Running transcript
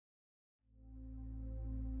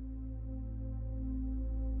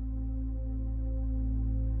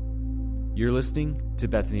You're listening to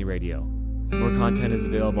Bethany Radio. More content is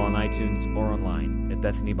available on iTunes or online at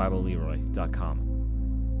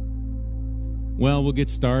BethanyBibleLeroy.com. Well, we'll get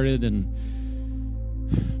started, and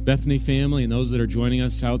Bethany family and those that are joining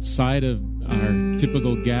us outside of our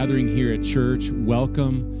typical gathering here at church,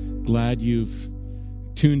 welcome. Glad you've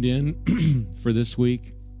tuned in for this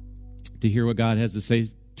week to hear what God has to say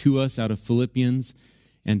to us out of Philippians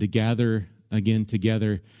and to gather again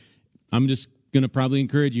together. I'm just going to probably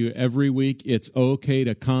encourage you every week. It's okay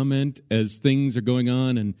to comment as things are going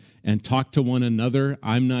on and talk to one another.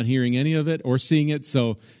 I'm not hearing any of it or seeing it,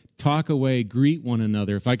 so talk away, greet one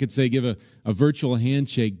another. If I could say give a virtual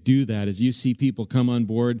handshake, do that. As you see people come on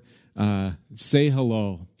board, say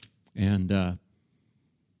hello. And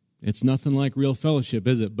it's nothing like real fellowship,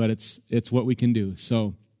 is it? But it's what we can do.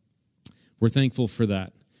 So we're thankful for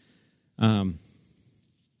that.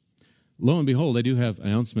 Lo and behold, I do have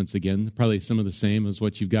announcements again, probably some of the same as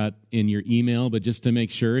what you've got in your email, but just to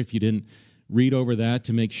make sure, if you didn't read over that,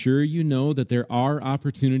 to make sure you know that there are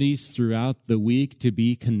opportunities throughout the week to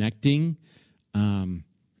be connecting.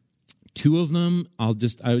 Two of them, I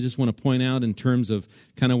just want to point out in terms of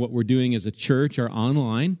kind of what we're doing as a church are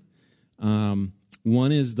online.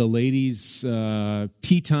 One is the ladies'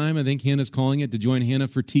 tea time. I think Hannah's calling it, to join Hannah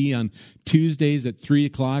for tea on Tuesdays at 3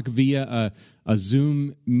 o'clock via a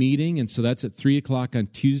Zoom meeting. And so that's at 3 o'clock on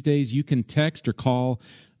Tuesdays. You can text or call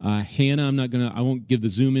Hannah. I won't give the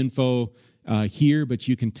Zoom info here, but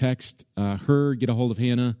you can text her, get a hold of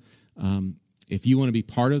Hannah if you want to be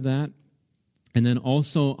part of that. And then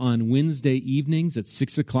also on Wednesday evenings at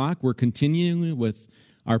 6 o'clock, we're continuing with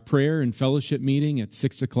our prayer and fellowship meeting at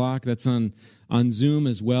 6 o'clock. That's on Zoom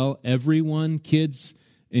as well. Everyone, kids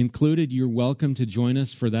included, you're welcome to join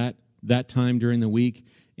us for that time during the week.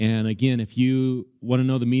 And again, if you want to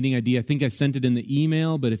know the meeting ID, I think I sent it in the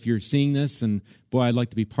email, but if you're seeing this and, boy, I'd like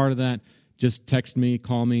to be part of that, just text me,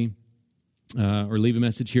 call me, or leave a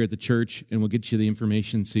message here at the church, and we'll get you the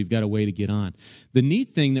information so you've got a way to get on. The neat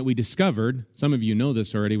thing that we discovered, some of you know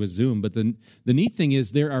this already with Zoom, but the neat thing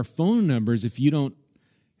is there are phone numbers if you don't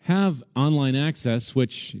have online access,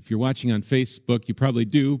 which if you're watching on Facebook, you probably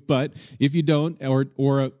do, but if you don't,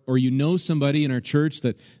 or you know somebody in our church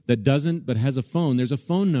that doesn't but has a phone, there's a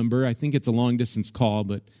phone number. I think it's a long-distance call,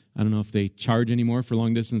 but I don't know if they charge anymore for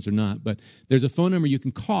long distance or not, but there's a phone number you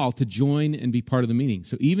can call to join and be part of the meeting.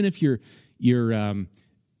 So even if you're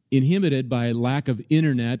inhibited by lack of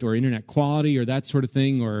internet or internet quality or that sort of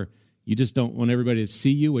thing, or you just don't want everybody to see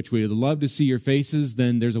you, which we would love to see your faces,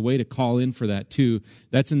 then there's a way to call in for that too.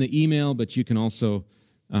 That's in the email, but you can also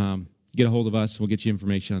get a hold of us. We'll get you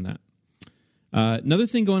information on that. Another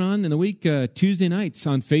thing going on in the week, Tuesday nights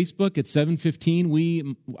on Facebook at 7:15,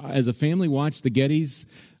 we, as a family, watched the Gettys,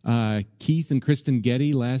 Keith and Kristen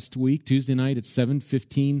Getty last week, Tuesday night at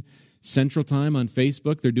 7:15 Central Time on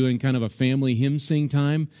Facebook. They're doing kind of a family hymn sing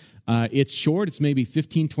time. It's short. It's maybe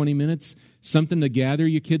 15, 20 minutes, something to gather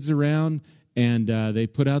your kids around, and they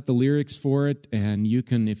put out the lyrics for it, and you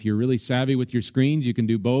can, if you're really savvy with your screens, you can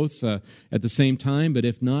do both at the same time, but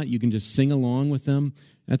if not, you can just sing along with them.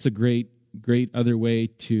 That's a great other way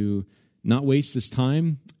to not waste this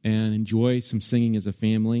time and enjoy some singing as a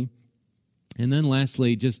family. And then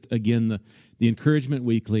lastly, just again, the encouragement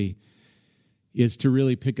weekly is to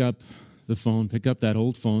really pick up the phone, pick up that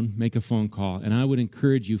old phone, make a phone call. And I would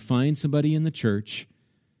encourage you, find somebody in the church.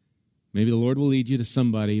 Maybe the Lord will lead you to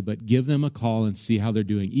somebody, but give them a call and see how they're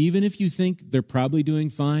doing. Even if you think they're probably doing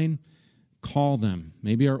fine, call them.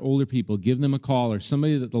 Maybe our older people, give them a call, or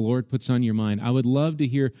somebody that the Lord puts on your mind. I would love to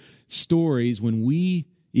hear stories when we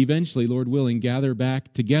eventually, Lord willing, gather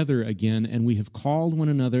back together again, and we have called one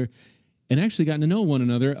another and actually gotten to know one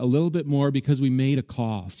another a little bit more because we made a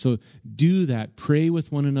call. So do that. Pray with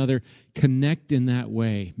one another. Connect in that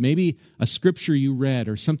way. Maybe a scripture you read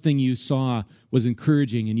or something you saw was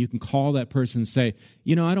encouraging, and you can call that person and say,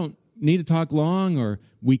 I don't need to talk long, or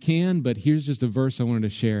we can, but here's just a verse I wanted to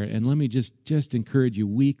share. And let me just encourage you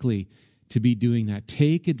weekly to be doing that.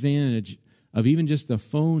 Take advantage of even just the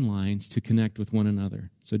phone lines to connect with one another.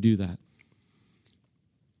 So do that.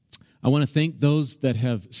 I want to thank those that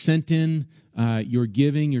have sent in your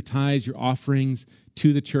giving, your tithes, your offerings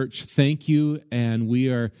to the church. Thank you, and we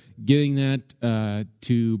are giving that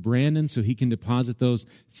to Brandon so he can deposit those.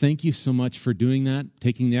 Thank you so much for doing that,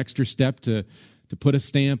 taking the extra step to put a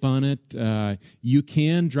stamp on it. You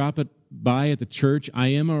can drop it by at the church. I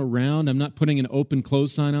am around. I'm not putting an open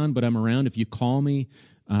close sign on, but I'm around. If you call me,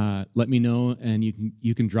 let me know, and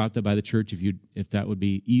you can drop that by the church if that would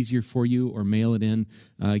be easier for you, or mail it in.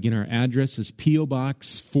 Again, our address is P.O.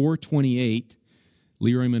 Box 428,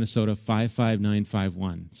 Leroy, Minnesota,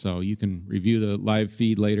 55951. So you can review the live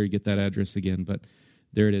feed later, get that address again, but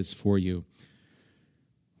there it is for you.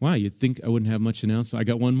 Wow, you'd think I wouldn't have much announcement. I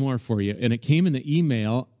got one more for you, and it came in the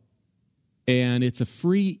email, and it's a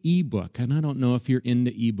free ebook. And I don't know if you're into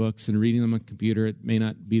ebooks and reading them on a computer. It may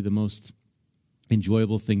not be the most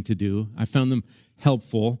enjoyable thing to do. I found them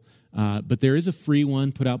helpful, but there is a free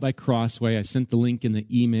one put out by Crossway. I sent the link in the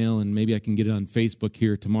email, and maybe I can get it on Facebook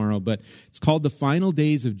here tomorrow. But it's called The Final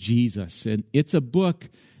Days of Jesus, and it's a book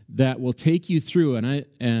that will take you through,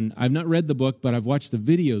 and I've not read the book, but I've watched the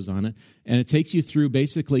videos on it, and it takes you through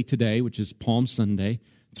basically today, which is Palm Sunday,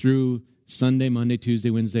 through Sunday, Monday, Tuesday,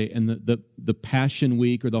 Wednesday, and the Passion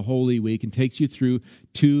Week or the Holy Week, and takes you through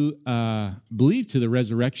to, believe, to the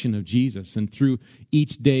resurrection of Jesus, and through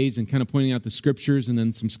each days, and kind of pointing out the scriptures, and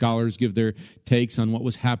then some scholars give their takes on what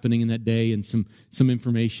was happening in that day, and some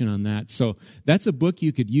information on that. So that's a book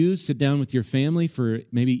you could use, sit down with your family for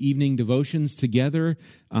maybe evening devotions together,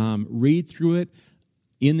 read through it.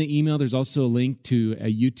 In the email, there's also a link to a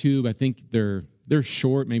YouTube. I think they're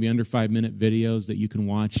short, maybe under 5-minute videos that you can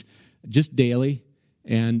watch just daily.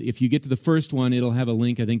 And if you get to the first one, it'll have a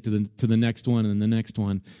link, I think, to the next one and the next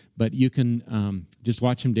one. But you can just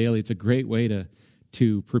watch them daily. It's a great way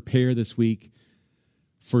to prepare this week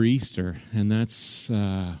for Easter. And that's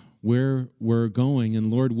where we're going. And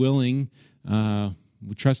Lord willing,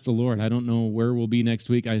 we trust the Lord. I don't know where we'll be next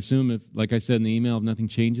week. I assume, if, like I said in the email, if nothing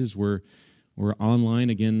changes, we're online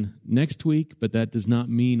again next week. But that does not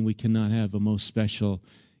mean we cannot have a most special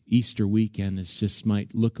Easter weekend. It just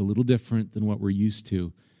might look a little different than what we're used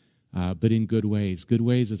to, but in good ways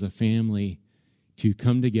as a family to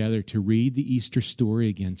come together to read the Easter story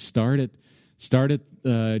again. Start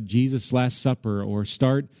at Jesus' Last Supper, or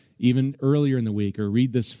start even earlier in the week, or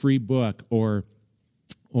read this free book, or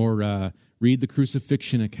read the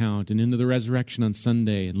crucifixion account and into the resurrection on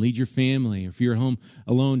Sunday, and lead your family. If you're home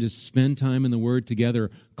alone, just spend time in the Word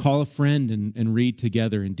together. Call a friend and read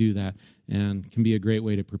together and do that. And it can be a great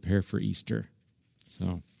way to prepare for Easter.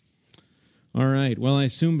 So, all right. Well, I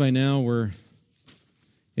assume by now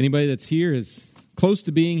anybody that's here is close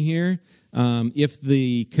to being here. If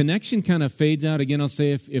the connection kind of fades out, again, I'll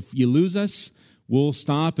say if you lose us, we'll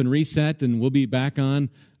stop and reset, and we'll be back on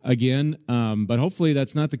again. But hopefully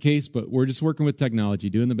that's not the case, but we're just working with technology,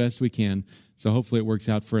 doing the best we can. So hopefully it works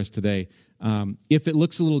out for us today. If it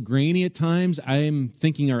looks a little grainy at times, I'm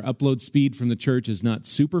thinking our upload speed from the church is not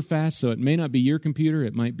super fast, so it may not be your computer.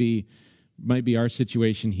 It might be our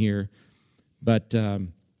situation here. But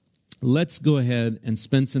let's go ahead and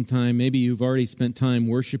spend some time. Maybe you've already spent time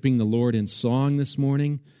worshiping the Lord in song this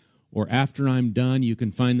morning, or after I'm done, you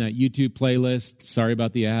can find that YouTube playlist. Sorry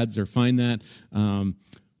about the ads, or find that.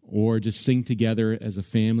 Or just sing together as a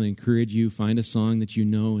family. Encourage you, find a song that you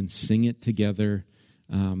know and sing it together.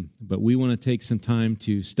 But we want to take some time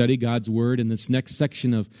to study God's Word in this next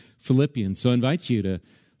section of Philippians. So I invite you to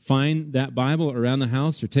find that Bible around the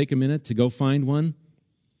house, or take a minute to go find one.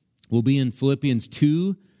 We'll be in Philippians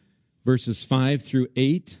 2, verses 5 through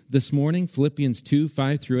 8 this morning. Philippians 2,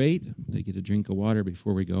 5 through 8. I'll get a drink of water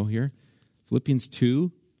before we go here. Philippians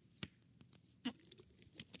 2.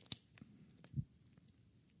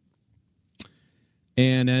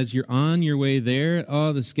 And as you're on your way there,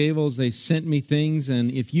 the Scavels, they sent me things. And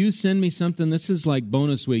if you send me something, this is like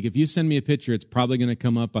bonus week. If you send me a picture, it's probably going to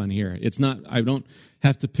come up on here. It's not, I don't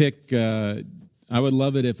have to pick. I would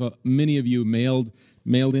love it if many of you mailed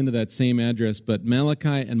into that same address. But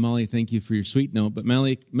Malachi and Molly, thank you for your sweet note. But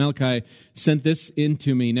Malachi sent this in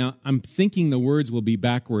to me. Now, I'm thinking the words will be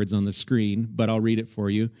backwards on the screen, but I'll read it for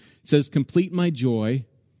you. It says, "Complete my joy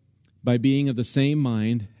by being of the same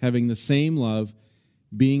mind, having the same love,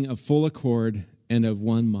 being of full accord and of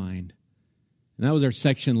one mind." And that was our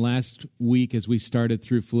section last week as we started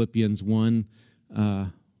through Philippians 1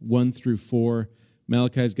 through 4.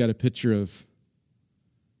 Malachi's got a picture of,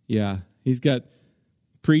 he's got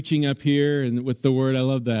preaching up here and with the word. I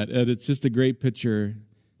love that. And it's just a great picture.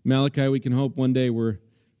 Malachi, we can hope one day we're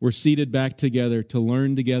seated back together to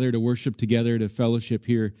learn together, to worship together, to fellowship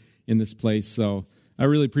here in this place. So I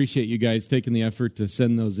really appreciate you guys taking the effort to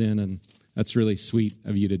send those in, and that's really sweet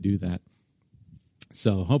of you to do that.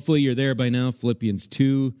 So hopefully you're there by now. Philippians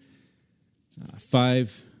 2,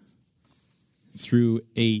 5 through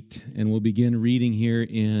 8. And we'll begin reading here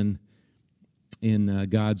in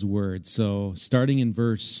God's Word. So starting in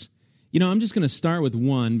verse, I'm just going to start with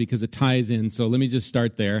 1 because it ties in. So let me just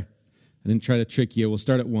start there. I didn't try to trick you. We'll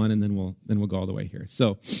start at 1 and then we'll go all the way here.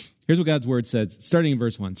 So here's what God's Word says, starting in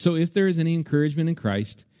verse 1. "So if there is any encouragement in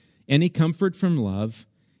Christ, any comfort from love,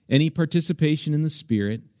 any participation in the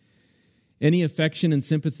Spirit, Any affection and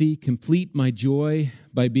sympathy complete my joy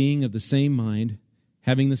by being of the same mind,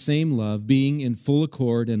 having the same love, being in full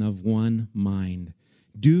accord and of one mind.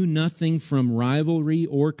 Do nothing from rivalry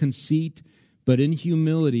or conceit, but in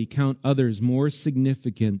humility count others more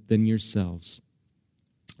significant than yourselves.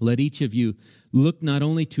 Let each of you look not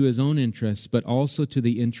only to his own interests, but also to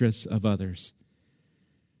the interests of others.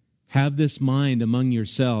 Have this mind among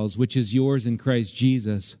yourselves, which is yours in Christ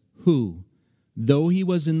Jesus, who, though he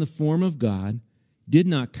was in the form of God, did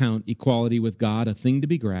not count equality with God a thing to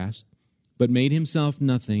be grasped, but made himself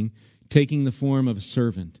nothing, taking the form of a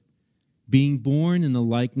servant, being born in the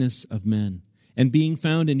likeness of men. And being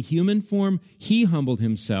found in human form, he humbled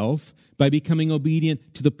himself by becoming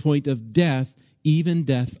obedient to the point of death, even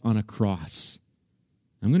death on a cross.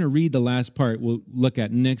 I'm going to read the last part we'll look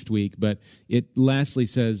at next week, but it lastly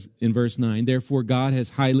says in verse 9, Therefore God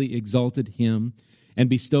has highly exalted him and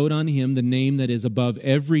bestowed on him the name that is above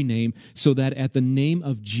every name, so that at the name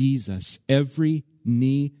of Jesus every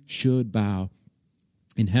knee should bow,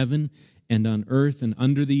 in heaven and on earth and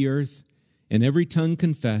under the earth, and every tongue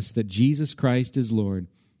confess that Jesus Christ is Lord,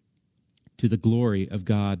 to the glory of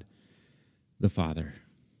God the Father.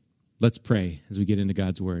 Let's pray as we get into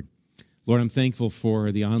God's Word. Lord, I'm thankful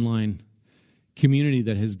for the online community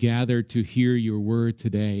that has gathered to hear your word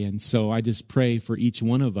today. And so I just pray for each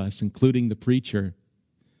one of us, including the preacher.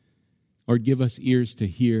 Lord, give us ears to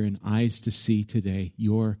hear and eyes to see today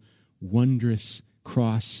your wondrous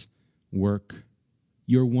cross work,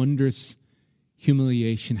 your wondrous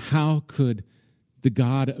humiliation. How could the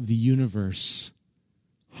God of the universe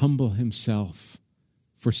humble himself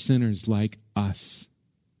for sinners like us?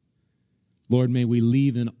 Lord, may we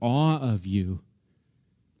leave in awe of you,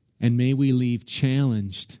 and may we leave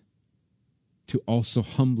challenged to also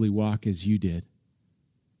humbly walk as you did.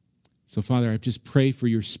 So, Father, I just pray for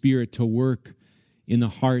your Spirit to work in the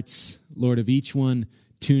hearts, Lord, of each one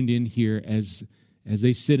tuned in here as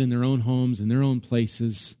they sit in their own homes, in their own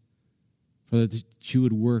places, Father, that you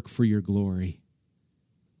would work for your glory,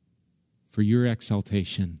 for your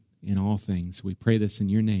exaltation in all things. We pray this in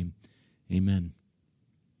your name. Amen.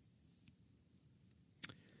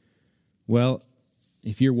 Well,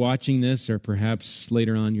 if you're watching this, or perhaps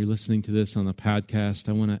later on you're listening to this on the podcast,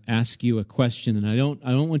 I want to ask you a question, and I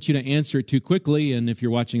don't want you to answer it too quickly. And if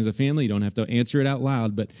you're watching as a family, you don't have to answer it out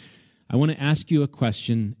loud. But I want to ask you a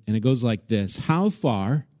question, and it goes like this: How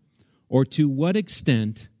far, or to what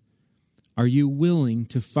extent, are you willing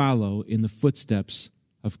to follow in the footsteps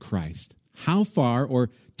of Christ? How far, or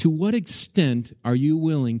to what extent, are you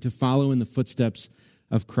willing to follow in the footsteps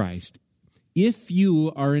of Christ? If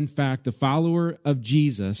you are, in fact, a follower of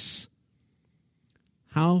Jesus,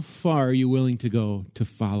 how far are you willing to go to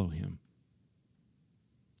follow him?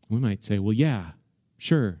 We might say, well, yeah,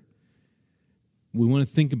 sure. We want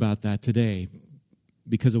to think about that today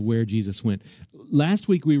because of where Jesus went. Last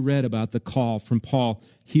week we read about the call from Paul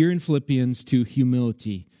here in Philippians to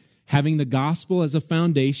humility, having the gospel as a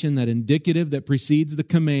foundation, that indicative that precedes the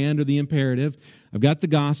command or the imperative. I've got the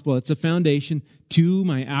gospel, it's a foundation to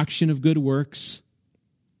my action of good works.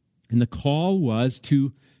 And the call was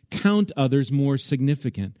to count others more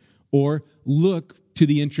significant, or look to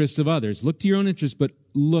the interests of others. Look to your own interests,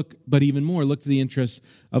 but even more, look to the interests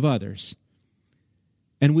of others.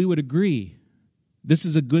 And we would agree, this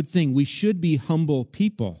is a good thing. We should be humble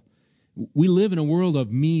people. We live in a world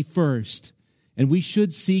of me first, and we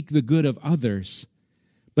should seek the good of others.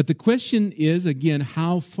 But the question is, again,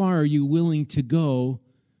 how far are you willing to go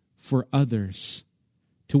for others?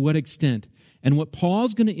 To what extent? And what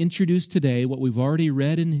Paul's going to introduce today, what we've already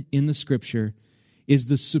read in the Scripture, is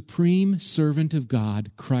the supreme servant of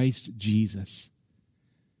God, Christ Jesus,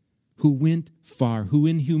 who went far, who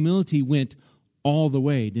in humility went all the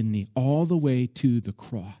way, didn't he? All the way to the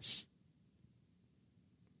cross.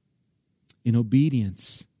 In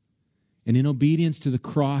obedience. And in obedience to the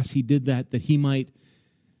cross, he did that he might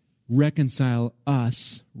reconcile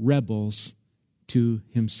us, rebels, to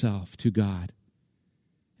himself, to God.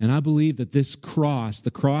 And I believe that this cross, the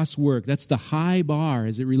cross work, that's the high bar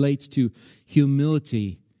as it relates to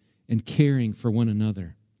humility and caring for one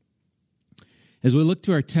another. As we look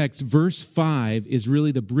to our text, verse 5 is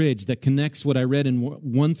really the bridge that connects what I read in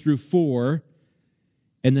 1 through 4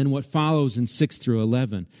 and then what follows in 6 through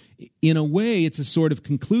 11. In a way, it's a sort of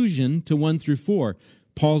conclusion to 1 through 4.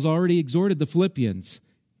 Paul's already exhorted the Philippians.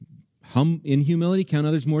 In humility, count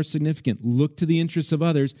others more significant. Look to the interests of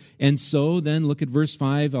others. And so then, look at verse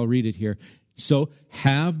 5. I'll read it here. So,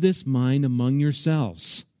 have this mind among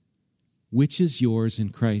yourselves, which is yours in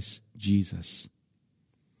Christ Jesus.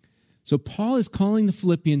 So Paul is calling the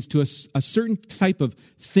Philippians to a certain type of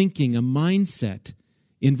thinking, a mindset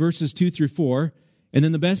in verses 2 through 4. And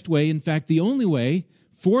then the best way, in fact, the only way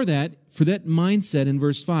for that mindset in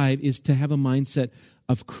verse 5 is to have a mindset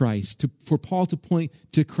of Christ, for Paul to point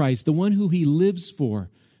to Christ, the one who he lives for,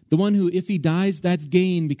 the one who, if he dies, that's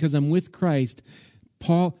gain because I'm with Christ.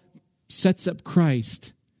 Paul sets up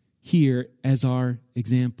Christ here as our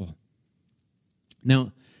example.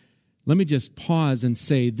 Now, let me just pause and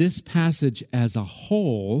say this passage as a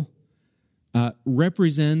whole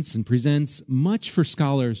represents and presents much for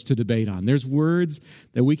scholars to debate on. There's words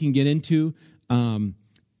that we can get into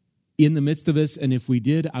in the midst of this, and if we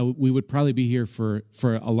did, we would probably be here for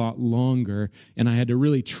a lot longer, and I had to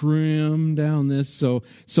really trim down this. So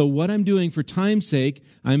what I'm doing for time's sake,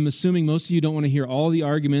 I'm assuming most of you don't want to hear all the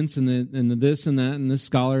arguments and the this and that and this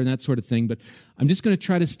scholar and that sort of thing, but I'm just going to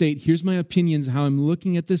try to state, here's my opinions, how I'm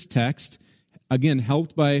looking at this text, again,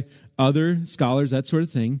 helped by other scholars, that sort of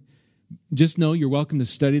thing. Just know you're welcome to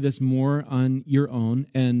study this more on your own,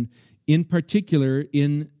 and in particular,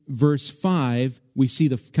 in verse 5, we see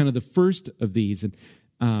the kind of the first of these.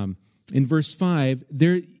 And in verse 5,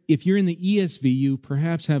 there, if you're in the ESV, you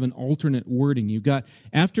perhaps have an alternate wording. You've got,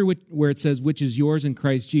 after where it says, which is yours in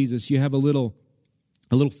Christ Jesus, you have a little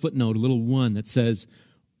footnote, a little one that says,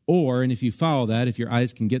 or, and if you follow that, if your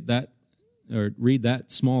eyes can get that, or read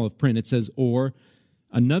that small of print, it says, or.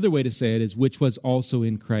 Another way to say it is, which was also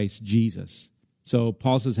in Christ Jesus. So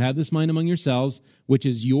Paul says, have this mind among yourselves, which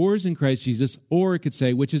is yours in Christ Jesus, or it could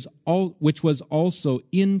say, which was also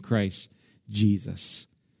in Christ Jesus.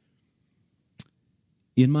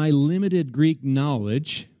 In my limited Greek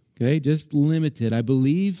knowledge, okay, just limited, I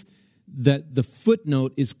believe that the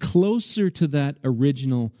footnote is closer to that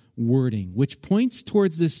original wording, which points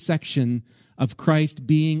towards this section of Christ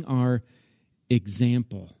being our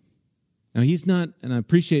example. Now, he's not, and I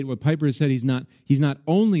appreciate what Piper has said, he's not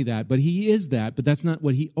only that, but he is that, but that's not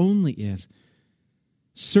what he only is.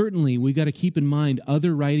 Certainly, we've got to keep in mind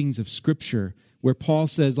other writings of Scripture where Paul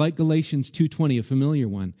says, like Galatians 2:20, a familiar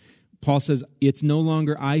one, Paul says, it's no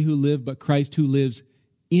longer I who live, but Christ who lives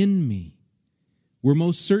in me.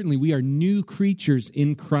 We are new creatures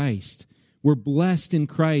in Christ. We're blessed in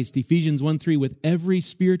Christ, Ephesians 1:3, with every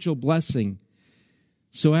spiritual blessing.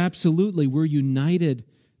 So absolutely, we're united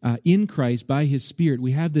in Christ by His Spirit.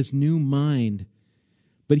 We have this new mind.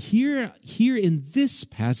 But here in this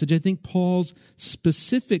passage, I think Paul's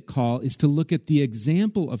specific call is to look at the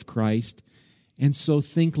example of Christ and so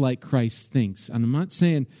think like Christ thinks. And I'm not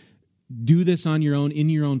saying do this on your own, in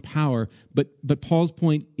your own power, but Paul's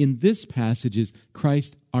point in this passage is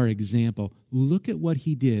Christ, our example. Look at what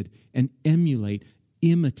He did and imitate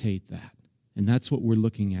that. And that's what we're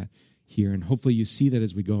looking at here. And hopefully you see that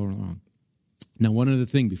as we go along. Now, one other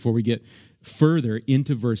thing before we get further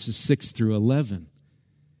into verses 6 through 11.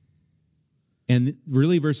 And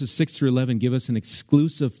really verses 6 through 11 give us an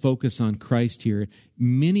exclusive focus on Christ here.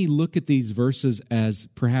 Many look at these verses as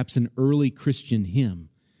perhaps an early Christian hymn.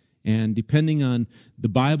 And depending on the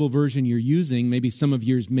Bible version you're using, maybe some of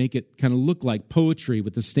yours make it kind of look like poetry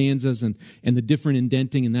with the stanzas and the different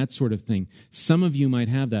indenting and that sort of thing. Some of you might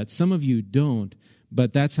have that. Some of you don't.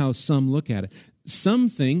 But that's how some look at it. Some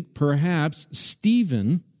think perhaps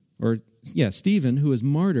Stephen, who was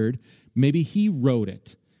martyred, maybe he wrote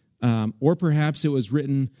it. Or perhaps it was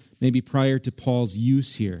written maybe prior to Paul's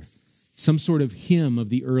use here. Some sort of hymn of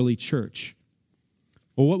the early church.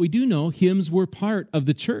 Well, what we do know, hymns were part of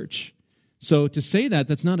the church. So to say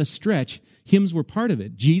that's not a stretch. Hymns were part of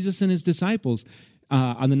it. Jesus and His disciples,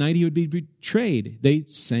 on the night He would be betrayed, they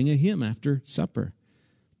sang a hymn after supper.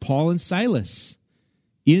 Paul and Silas,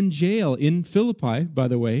 in jail in Philippi, by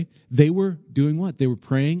the way, they were doing what? They were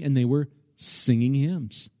praying and they were singing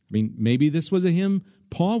hymns. I mean, maybe this was a hymn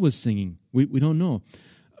Paul was singing. We don't know.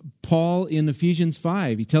 Paul in Ephesians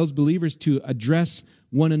 5, he tells believers to address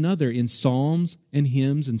one another in psalms and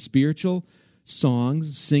hymns and spiritual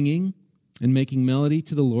songs, singing and making melody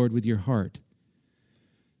to the Lord with your heart.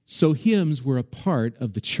 So hymns were a part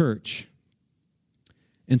of the church.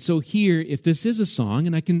 And so here, if this is a song,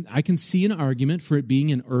 and I can see an argument for it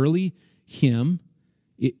being an early hymn,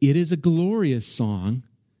 it is a glorious song.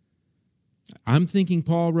 I'm thinking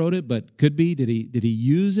Paul wrote it, but could be. Did he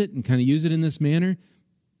use it and kind of use it in this manner?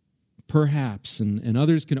 Perhaps, and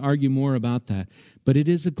others can argue more about that. But it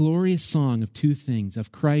is a glorious song of two things,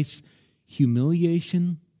 of Christ's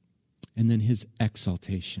humiliation and then His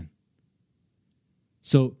exaltation.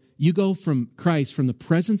 So you go from Christ, from the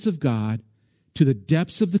presence of God, to the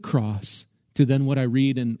depths of the cross, to then what I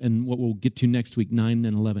read and what we'll get to next week, 9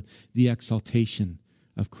 and 11, the exaltation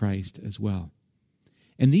of Christ as well.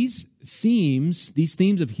 And these themes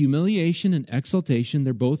of humiliation and exaltation,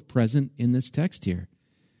 they're both present in this text here.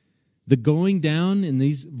 The going down in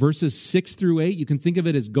these verses 6 through 8, you can think of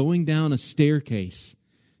it as going down a staircase.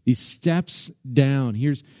 These steps down.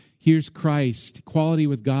 Here's Christ, equality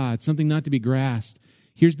with God, something not to be grasped.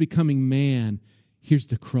 Here's becoming man. Here's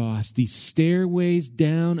the cross. These stairways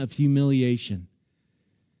down of humiliation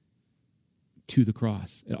to the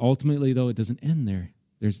cross. Ultimately, though, it doesn't end there.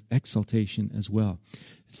 There's exaltation as well.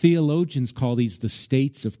 Theologians call these the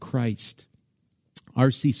states of Christ.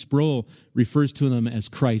 R.C. Sproul refers to them as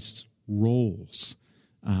Christ's roles.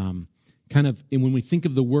 And when we think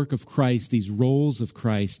of the work of Christ, these roles of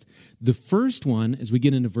Christ, the first one, as we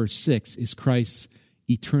get into verse 6, is Christ's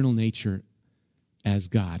eternal nature as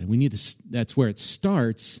God. And that's where it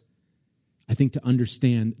starts, I think, to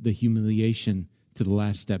understand the humiliation to the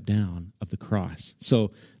last step down of the cross.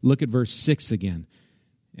 So look at verse 6 again.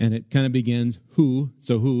 And it kind of begins, who,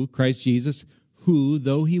 Christ Jesus, who,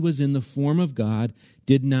 though he was in the form of God,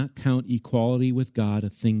 did not count equality with God a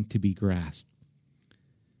thing to be grasped.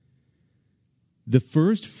 The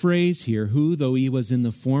first phrase here, who, though he was in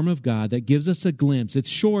the form of God, that gives us a glimpse. It's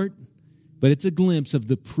short, but it's a glimpse of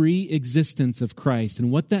the pre-existence of Christ.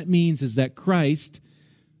 And what that means is that Christ,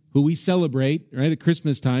 who we celebrate, right, at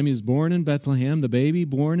Christmas time, he was born in Bethlehem, the baby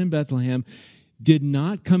born in Bethlehem, did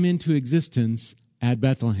not come into existence at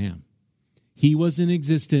Bethlehem. He was in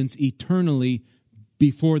existence eternally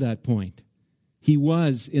before that point. He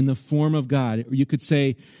was in the form of God. You could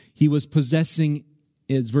say he was possessing,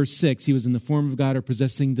 as verse 6, he was in the form of God or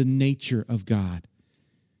possessing the nature of God.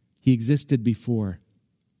 He existed before.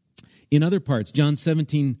 In other parts, John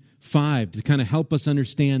 17:5, to kind of help us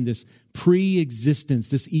understand this pre-existence,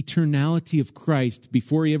 this eternality of Christ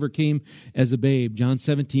before he ever came as a babe. John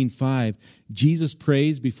 17:5, Jesus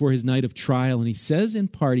prays before his night of trial, and he says in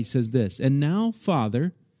part, he says this, "And now,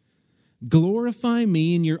 Father, glorify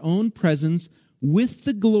me in your own presence with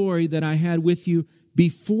the glory that I had with you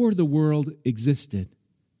before the world existed."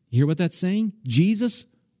 You hear what that's saying? Jesus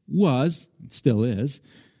still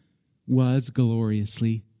was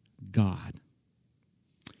gloriously God.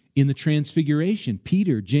 In the Transfiguration,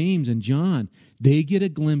 Peter, James, and John, they get a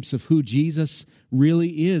glimpse of who Jesus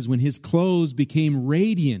really is when his clothes became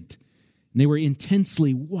radiant. And they were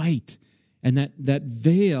intensely white. And that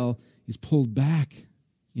veil is pulled back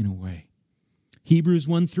in a way. Hebrews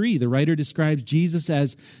 1:3, the writer describes Jesus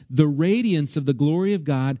as the radiance of the glory of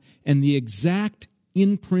God and the exact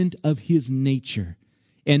imprint of his nature.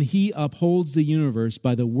 And he upholds the universe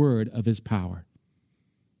by the word of his power.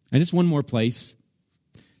 And just one more place,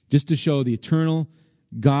 just to show the eternal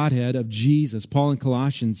Godhead of Jesus. Paul in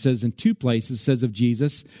Colossians says in 2 places, says of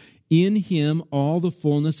Jesus, in him all the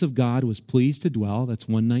fullness of God was pleased to dwell. That's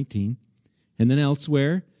 1:19. And then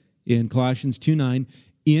elsewhere in Colossians 2:9,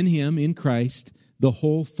 in him, in Christ, the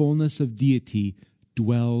whole fullness of deity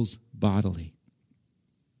dwells bodily.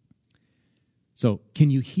 So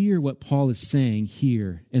can you hear what Paul is saying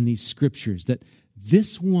here in these scriptures? That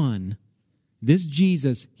this one, this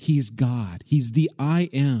Jesus, he's God. He's the I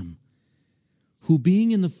am, who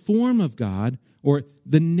being in the form of God, or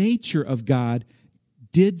the nature of God,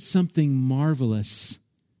 did something marvelous,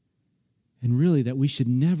 and really that we should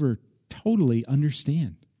never totally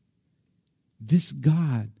understand. This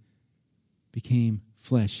God became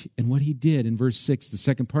flesh. And what he did in verse 6, the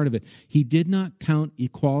second part of it, he did not count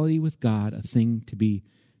equality with God a thing to be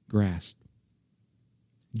grasped.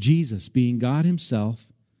 Jesus, being God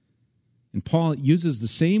himself, and Paul uses the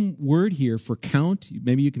same word here for count.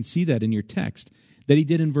 Maybe you can see that in your text, that he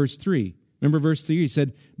did in verse 3. Remember verse 3, he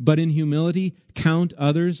said, but in humility, count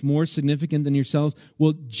others more significant than yourselves.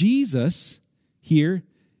 Well, Jesus here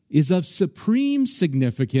is of supreme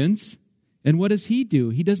significance. And what does he do?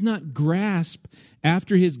 He does not grasp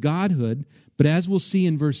after his godhood, but as we'll see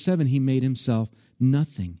in verse 7, he made himself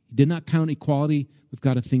nothing. He did not count equality with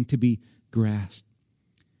God a thing to be grasped.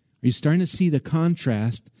 Are you starting to see the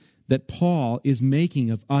contrast that Paul is making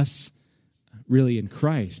of us really in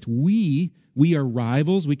Christ? We are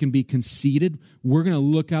rivals. We can be conceited. We're going to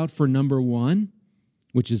look out for number one,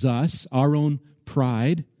 which is us, our own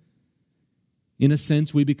pride. In a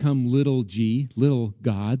sense, we become little g, little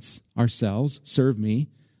gods ourselves. Serve me.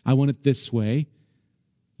 I want it this way.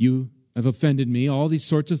 You have offended me. All these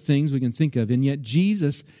sorts of things we can think of. And yet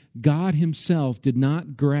Jesus, God himself, did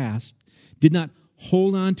not grasp, did not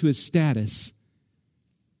hold on to his status,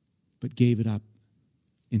 but gave it up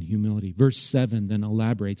in humility. Verse 7 then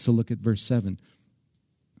elaborates. So look at verse 7.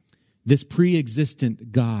 This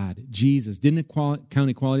pre-existent God, Jesus, didn't count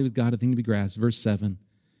equality with God a thing to be grasped. Verse 7.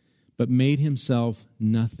 But made himself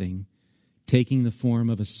nothing, taking the form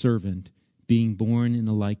of a servant, being born in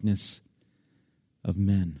the likeness of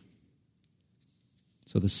men.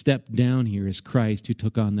 So the step down here is Christ who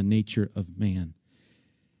took on the nature of man.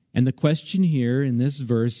 And the question here in this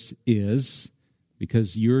verse is,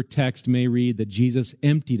 because your text may read that Jesus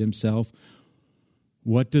emptied himself,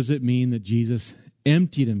 what does it mean that Jesus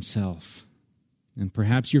emptied himself? And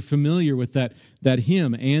perhaps you're familiar with that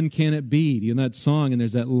hymn, "And Can It Be?" You know that song, and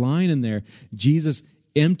there's that line in there, Jesus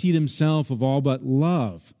emptied himself of all but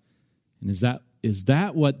love. And is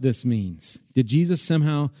that what this means? Did Jesus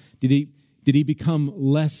somehow, did he become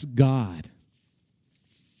less God?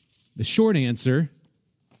 The short answer,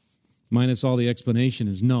 minus all the explanation,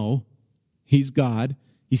 is no. He's God.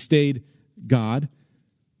 He stayed God.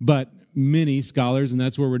 But many scholars, and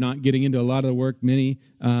that's where we're not getting into a lot of the work, many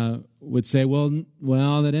would say, well,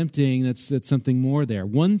 that emptying, that's something more there.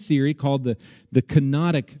 One theory called the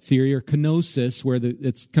kenotic theory, or kenosis, where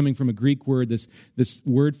it's coming from a Greek word, this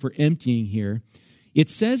word for emptying here. It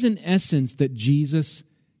says in essence that Jesus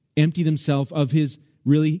emptied himself of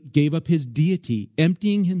really gave up his deity,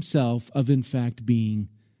 emptying himself of, in fact, being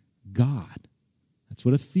God. That's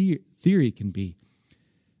what a theory can be.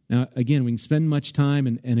 Now, again, we can spend much time,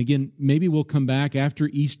 and again, maybe we'll come back after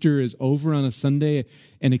Easter is over on a Sunday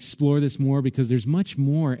and explore this more, because there's much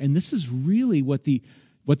more. And this is really what the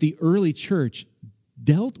early church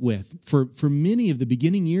dealt with for many of the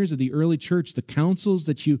beginning years of the early church. The councils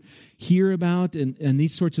that you hear about and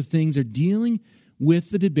these sorts of things are dealing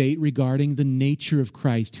with the debate regarding the nature of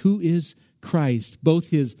Christ. Who is Christ? Both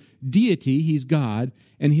his deity, he's God,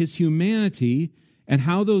 and his humanity, and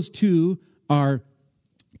how those two are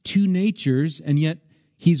two natures, and yet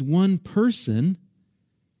he's one person.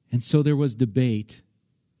 And so there was debate,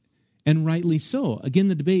 and rightly so. Again,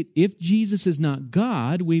 the debate, if Jesus is not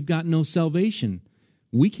God, we've got no salvation.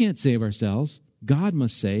 We can't save ourselves. God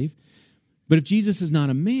must save. But if Jesus is not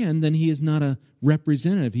a man, then he is not a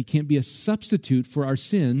representative. He can't be a substitute for our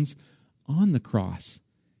sins on the cross.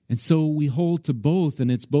 And so we hold to both,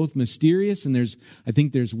 and it's both mysterious, and I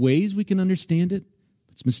think there's ways we can understand it.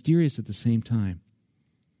 It's mysterious at the same time.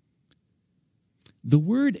 The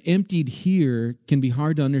word emptied here can be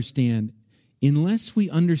hard to understand unless we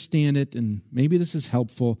understand it, and maybe this is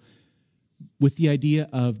helpful, with the idea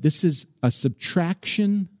of this is a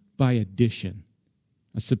subtraction by addition.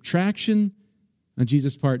 A subtraction on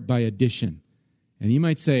Jesus' part by addition. And you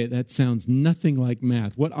might say, that sounds nothing like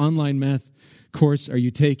math. What online math course are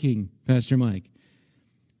you taking, Pastor Mike?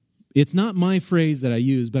 It's not my phrase that I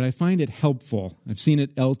use, but I find it helpful. I've seen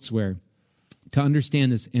it elsewhere to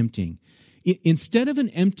understand this emptying. Instead of an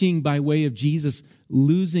emptying by way of Jesus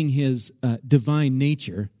losing his divine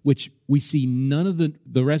nature, which we see none of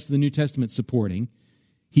the rest of the New Testament supporting,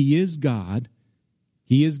 he is God.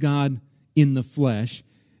 He is God in the flesh.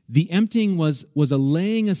 The emptying was a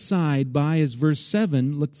laying aside by, as verse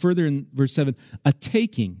 7, look further in verse 7, a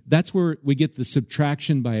taking. That's where we get the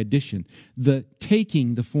subtraction by addition. The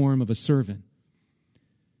taking the form of a servant.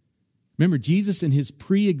 Remember, Jesus in his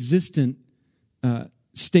pre-existent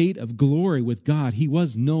state of glory with God, he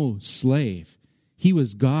was no slave. He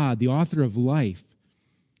was God, the author of life.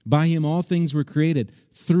 By him all things were created,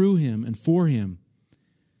 through him and for him.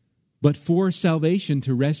 But for salvation,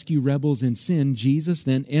 to rescue rebels in sin, Jesus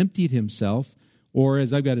then emptied himself, or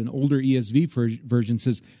as I've got an older ESV version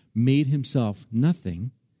says, made himself nothing,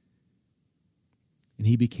 and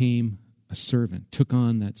he became a servant, took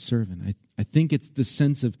on that servant. I think it's the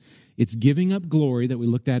sense of, it's giving up glory that we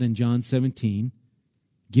looked at in John 17,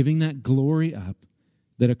 giving that glory up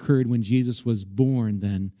that occurred when Jesus was born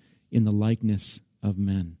then in the likeness of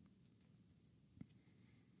men.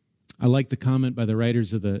 I like the comment by the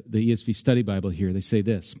writers of the ESV Study Bible here. They say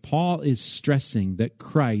this: Paul is stressing that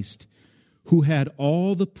Christ, who had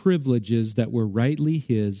all the privileges that were rightly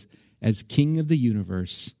his as King of the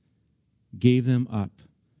universe, gave them up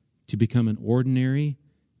to become an ordinary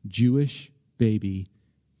Jewish baby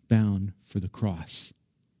bound for the cross.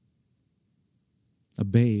 A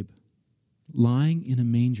babe lying in a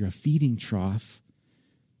manger, a feeding trough,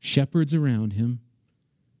 shepherds around him,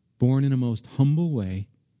 born in a most humble way.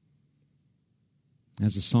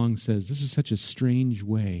 As the song says, this is such a strange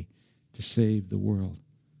way to save the world.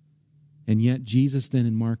 And yet Jesus then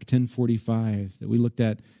in Mark 10:45 that we looked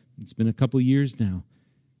at, it's been a couple years now.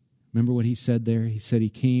 Remember what he said there? He said he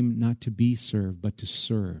came not to be served, but to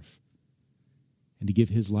serve, and to give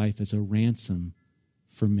his life as a ransom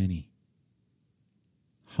for many.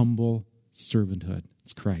 Humble servanthood.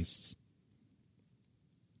 It's Christ's.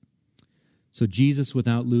 So Jesus,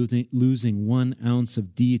 without losing 1 ounce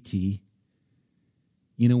of deity,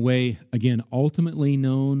 in a way, again, ultimately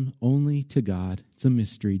known only to God. It's a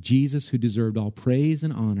mystery. Jesus, who deserved all praise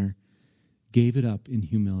and honor, gave it up in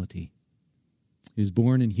humility. He was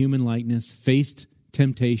born in human likeness, faced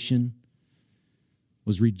temptation,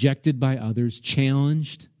 was rejected by others,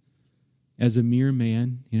 challenged as a mere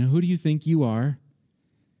man. Who do you think you are?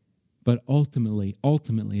 But ultimately,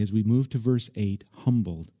 as we move to verse 8,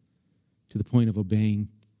 humbled to the point of obeying,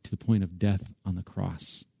 to the point of death on the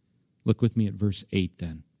cross. Look with me at verse 8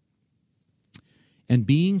 then. And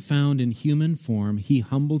being found in human form, he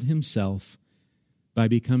humbled himself by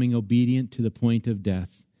becoming obedient to the point of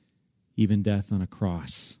death, even death on a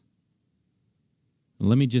cross.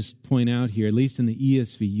 Let me just point out here, at least in the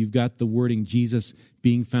ESV, you've got the wording Jesus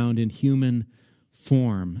being found in human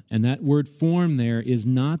form. And that word form there is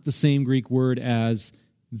not the same Greek word as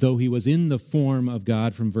though he was in the form of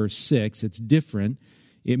God from verse 6. It's different.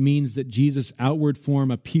 It means that Jesus' outward form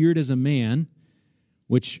appeared as a man,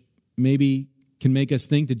 which maybe can make us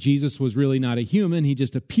think that Jesus was really not a human. He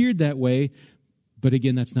just appeared that way. But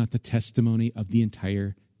again, that's not the testimony of the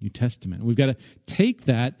entire New Testament. We've got to take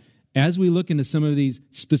that as we look into some of these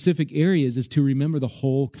specific areas, is to remember the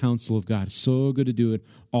whole counsel of God. It's so good to do it.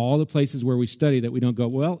 All the places where we study that we don't go,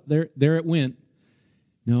 well, there it went.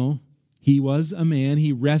 No, he was a man.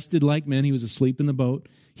 He rested like men. He was asleep in the boat.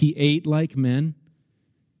 He ate like men.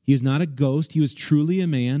 He was not a ghost. He was truly a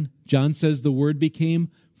man. John says the Word became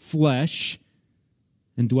flesh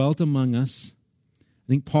and dwelt among us. I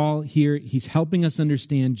think Paul here, he's helping us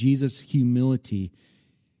understand Jesus' humility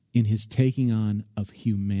in his taking on of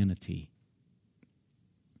humanity.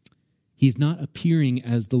 He's not appearing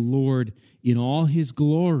as the Lord in all his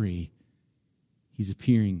glory. He's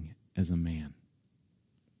appearing as a man.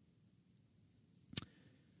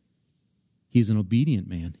 He's an obedient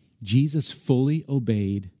man. Jesus fully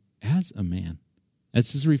obeyed as a man.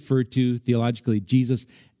 This is referred to theologically, Jesus'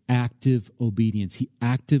 active obedience. He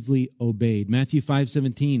actively obeyed. Matthew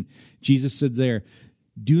 5:17, Jesus said there,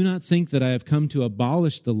 "Do not think that I have come to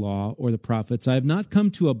abolish the law or the prophets. I have not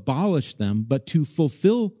come to abolish them, but to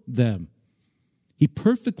fulfill them." He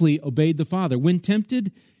perfectly obeyed the Father. When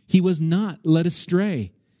tempted, he was not led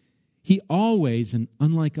astray. He always, and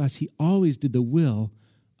unlike us, he always did the will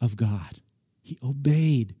of God. He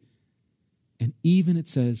obeyed. And even, it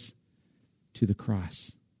says, to the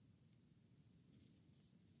cross.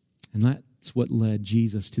 And that's what led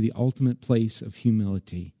Jesus to the ultimate place of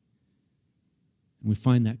humility. And we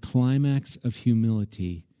find that climax of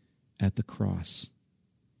humility at the cross.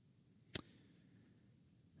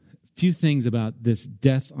 A few things about this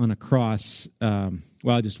death on a cross.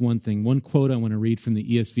 Just one thing. One quote I want to read from the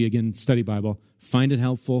ESV, again, study Bible. Find it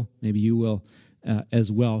helpful. Maybe you will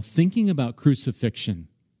as well. Thinking about crucifixion.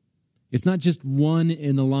 It's not just one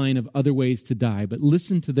in the line of other ways to die, but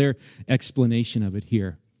listen to their explanation of it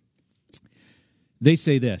here. They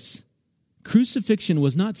say this: crucifixion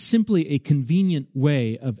was not simply a convenient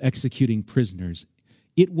way of executing prisoners.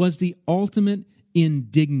 It was the ultimate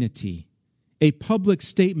indignity, a public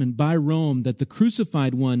statement by Rome that the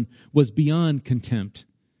crucified one was beyond contempt.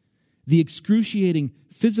 The excruciating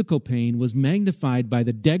physical pain was magnified by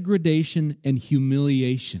the degradation and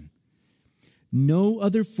humiliation. No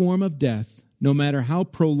other form of death, no matter how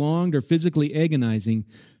prolonged or physically agonizing,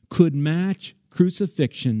 could match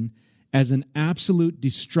crucifixion as an absolute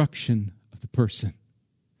destruction of the person.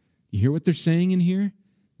 You hear what they're saying in here?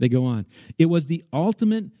 They go on. It was the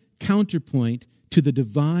ultimate counterpoint to the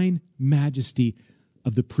divine majesty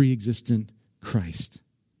of the pre-existent Christ,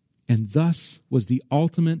 and thus was the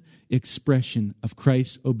ultimate expression of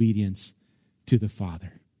Christ's obedience to the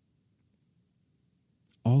Father.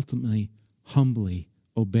 Ultimately, humbly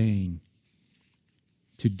obeying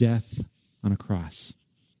to death on a cross.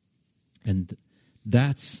 And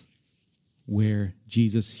that's where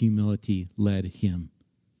Jesus' humility led him.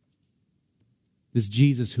 This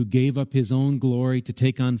Jesus who gave up his own glory to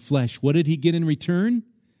take on flesh, what did he get in return?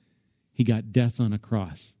 He got death on a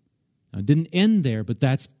cross. Now, it didn't end there, but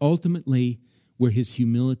that's ultimately where his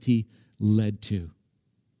humility led to.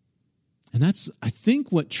 And that's, I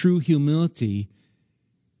think, what true humility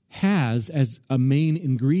has as a main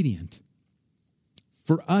ingredient.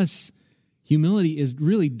 For us, humility is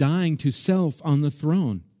really dying to self on the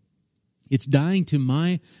throne. It's dying to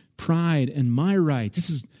my pride and my rights.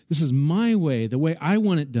 This is my way, the way I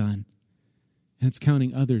want it done. And it's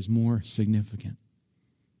counting others more significant.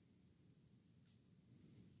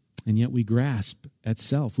 And yet we grasp at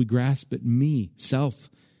self. We grasp at me. Self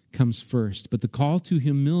comes first. But the call to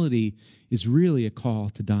humility is really a call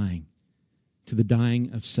to dying, to the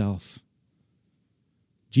dying of self.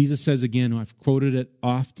 Jesus says again, I've quoted it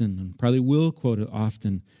often and probably will quote it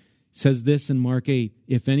often, says this in Mark 8,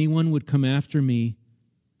 "If anyone would come after me,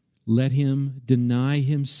 let him deny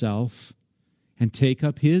himself and take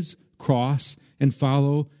up his cross and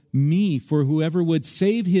follow me. For whoever would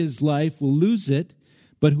save his life will lose it,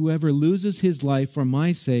 but whoever loses his life for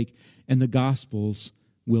my sake and the gospel's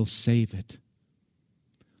will save it.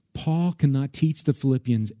 Paul cannot teach the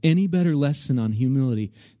Philippians any better lesson on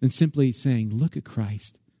humility than simply saying, look at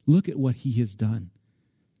Christ. Look at what he has done.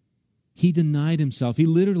 He denied himself. He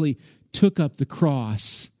literally took up the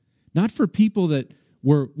cross, not for people that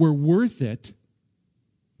were worth it.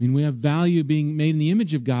 I mean, we have value being made in the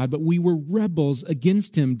image of God, but we were rebels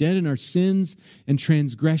against him, dead in our sins and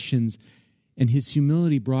transgressions, and his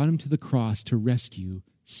humility brought him to the cross to rescue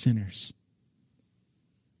sinners.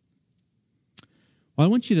 Well, I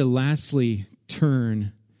want you to lastly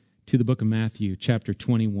turn to the book of Matthew, chapter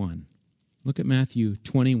 21. Look at Matthew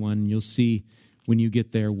 21, and you'll see when you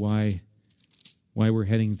get there why we're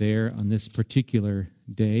heading there on this particular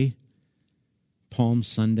day, Palm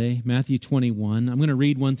Sunday. Matthew 21. I'm going to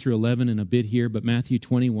read 1 through 11 in a bit here, but Matthew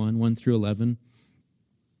 21, 1 through 11.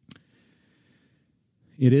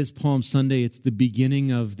 It is Palm Sunday. It's the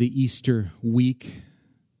beginning of the Easter week,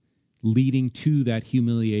 leading to that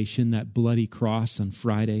humiliation, that bloody cross on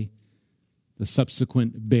Friday, the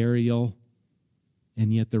subsequent burial,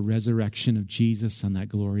 and yet the resurrection of Jesus on that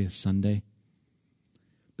glorious Sunday.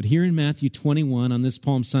 But here in Matthew 21, on this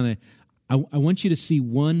Palm Sunday, I want you to see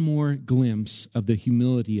one more glimpse of the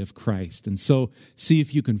humility of Christ. And so see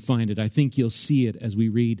if you can find it. I think you'll see it as we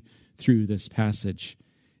read through this passage.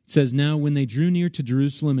 It says, "Now when they drew near to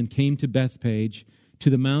Jerusalem and came to Bethphage, to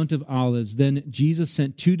the Mount of Olives, then Jesus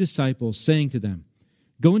sent 2 disciples, saying to them,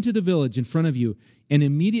 'Go into the village in front of you, and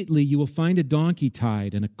immediately you will find a donkey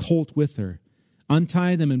tied and a colt with her.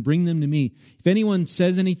 Untie them and bring them to me. If anyone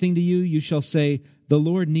says anything to you, you shall say, the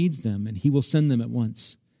Lord needs them, and he will send them at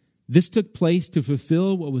once.' This took place to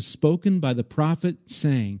fulfill what was spoken by the prophet,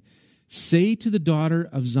 saying, 'Say to the daughter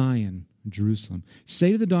of Zion,'" Jerusalem,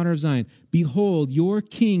 "'say to the daughter of Zion, behold, your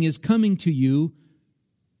king is coming to you,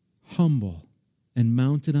 humble and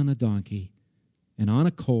mounted on a donkey, and on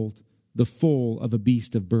a colt, the foal of a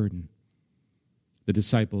beast of burden.' The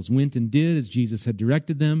disciples went and did as Jesus had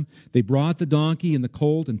directed them. They brought the donkey and the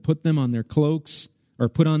colt and put on them their cloaks,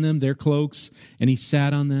 and he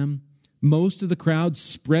sat on them. Most of the crowd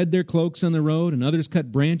spread their cloaks on the road, and others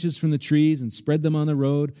cut branches from the trees and spread them on the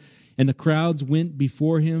road. And the crowds went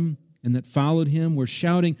before him, and that followed him were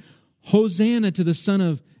shouting, 'Hosanna to the Son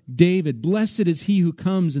of David. Blessed is he who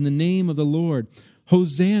comes in the name of the Lord.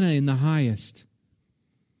 Hosanna in the highest.'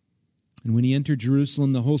 And when he entered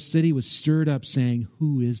Jerusalem, the whole city was stirred up, saying,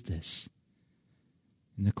 'Who is this?'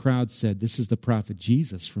 And the crowd said, 'This is the prophet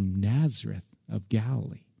Jesus from Nazareth of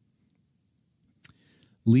Galilee.'"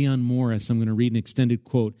 Leon Morris, I'm going to read an extended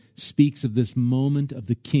quote, speaks of this moment of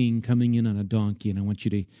the king coming in on a donkey, and I want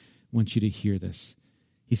you to hear this.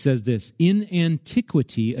 He says this, "In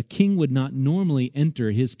antiquity, a king would not normally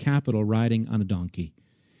enter his capital riding on a donkey.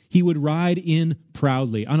 He would ride in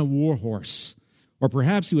proudly on a war horse, or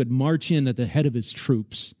perhaps he would march in at the head of his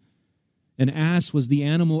troops. An ass was the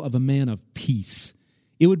animal of a man of peace.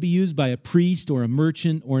 It would be used by a priest or a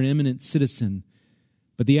merchant or an eminent citizen.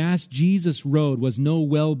 But the ass Jesus rode was no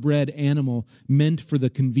well-bred animal meant for the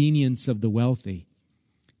convenience of the wealthy.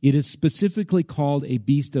 It is specifically called a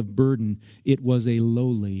beast of burden. It was a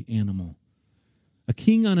lowly animal. A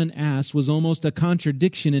king on an ass was almost a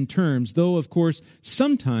contradiction in terms, though, of course,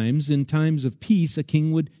 sometimes in times of peace, a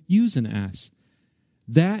king would use an ass.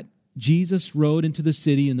 That Jesus rode into the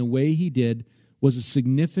city in the way he did was a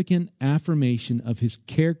significant affirmation of his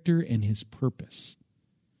character and his purpose.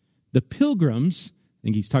 The pilgrims, I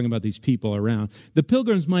think he's talking about these people around, the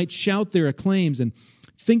pilgrims might shout their acclaims and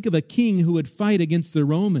think of a king who would fight against the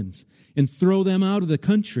Romans and throw them out of the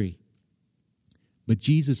country. But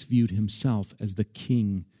Jesus viewed himself as the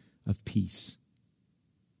King of peace.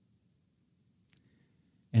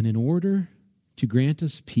 And in order to grant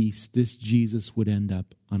us peace, this Jesus would end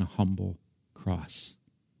up on a humble cross.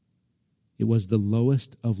 It was the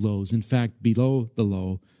lowest of lows. In fact, below the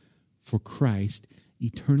low, for Christ,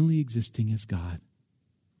 eternally existing as God,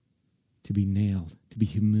 to be nailed, to be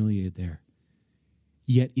humiliated there.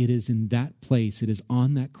 Yet it is in that place, it is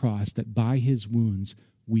on that cross, that by his wounds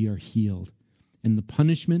we are healed. And the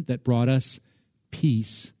punishment that brought us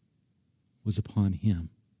peace was upon him.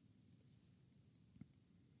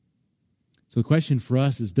 So the question for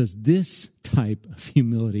us is, does this type of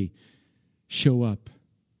humility show up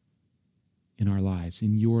in our lives,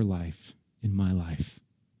 in your life, in my life?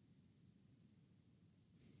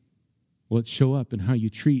 Will it show up in how you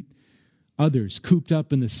treat others cooped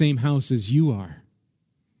up in the same house as you are?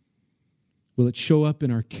 Will it show up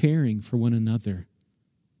in our caring for one another,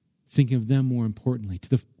 thinking of them more importantly,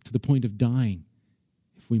 to the point of dying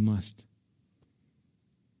if we must?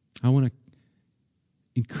 I want to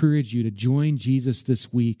encourage you to join Jesus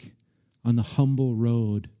this week on the humble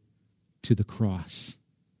road to the cross.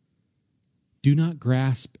 Do not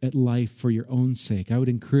grasp at life for your own sake. I would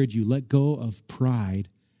encourage you, let go of pride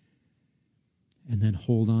and then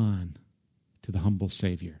hold on to the humble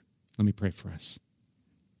Savior. Let me pray for us.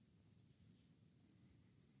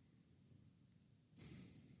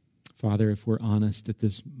 Father, if we're honest at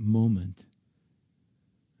this moment,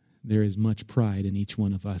 there is much pride in each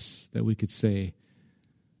one of us that we could say,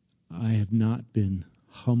 I have not been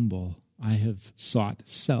humble. I have sought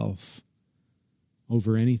self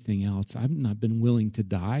over anything else. I've not been willing to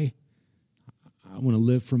die. I want to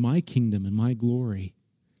live for my kingdom and my glory.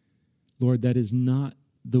 Lord, that is not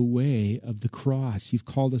the way of the cross. You've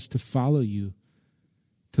called us to follow you,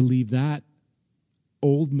 to leave that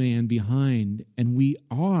old man behind. And we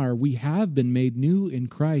have been made new in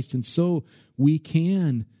Christ. And so we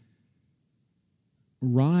can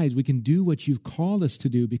rise. We can do what you've called us to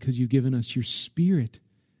do because you've given us your Spirit.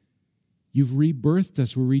 You've rebirthed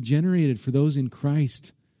us. We're regenerated for those in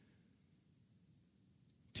Christ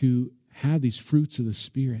to have these fruits of the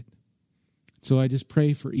Spirit. So I just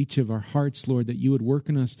pray for each of our hearts, Lord, that you would work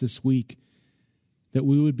in us this week, that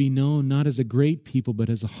we would be known not as a great people, but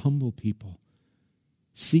as a humble people,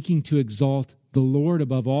 seeking to exalt the Lord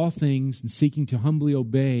above all things and seeking to humbly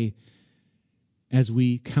obey as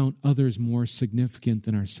we count others more significant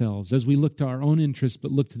than ourselves, as we look to our own interests,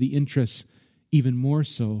 but look to the interests even more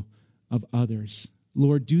so of others.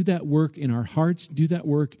 Lord, do that work in our hearts. Do that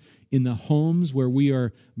work in the homes where we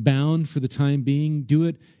are bound for the time being. Do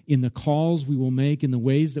it in the calls we will make, in the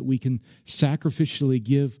ways that we can sacrificially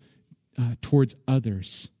give towards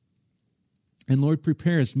others. And Lord,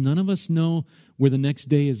 prepare us. None of us know where the next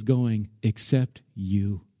day is going except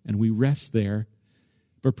you. And we rest there.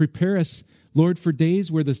 But prepare us, Lord, for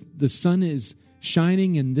days where the sun is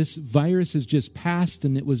shining and this virus has just passed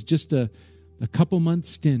and it was just a couple month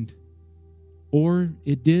stint. Or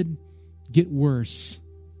it did get worse.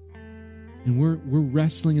 And we're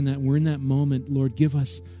wrestling in that. We're in that moment. Lord, give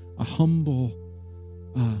us a humble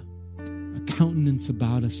a countenance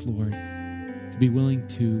about us, Lord, to be willing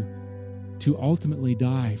to ultimately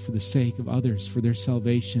die for the sake of others, for their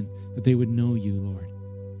salvation, that they would know you, Lord.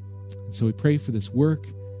 And so we pray for this work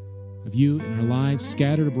of you in our lives,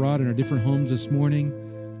 scattered abroad in our different homes this morning.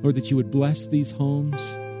 Lord, that you would bless these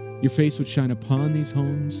homes. Your face would shine upon these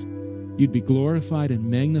homes. You'd be glorified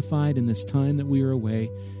and magnified in this time that we are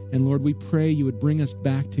away. And Lord, we pray you would bring us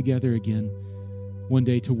back together again one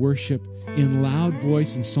day to worship in loud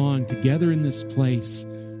voice and song together in this place.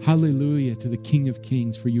 Hallelujah to the King of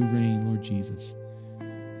Kings, for you reign, Lord Jesus.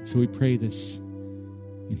 And so we pray this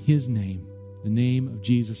in his name, the name of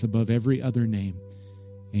Jesus above every other name.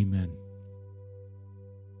 Amen.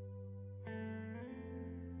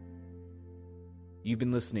 You've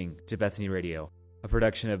been listening to Bethany Radio, a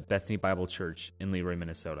production of Bethany Bible Church in Leroy,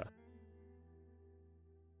 Minnesota.